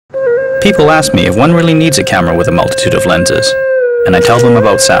People ask me if one really needs a camera with a multitude of lenses, and I tell them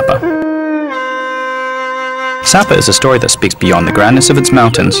about Sapa. Sapa is a story that speaks beyond the grandness of its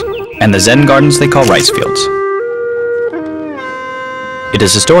mountains and the Zen gardens they call rice fields. It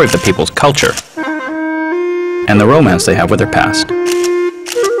is a story of the people's culture and the romance they have with their past.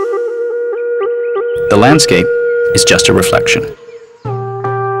 The landscape is just a reflection.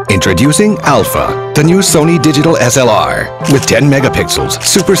 Introducing Alpha, the new Sony digital SLR, with 10 megapixels,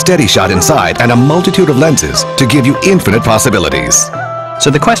 super steady shot inside, and a multitude of lenses to give you infinite possibilities. So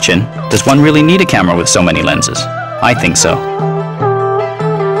the question, does one really need a camera with so many lenses? I think so.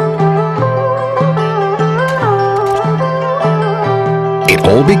 It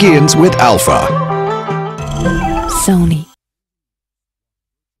all begins with Alpha. Sony.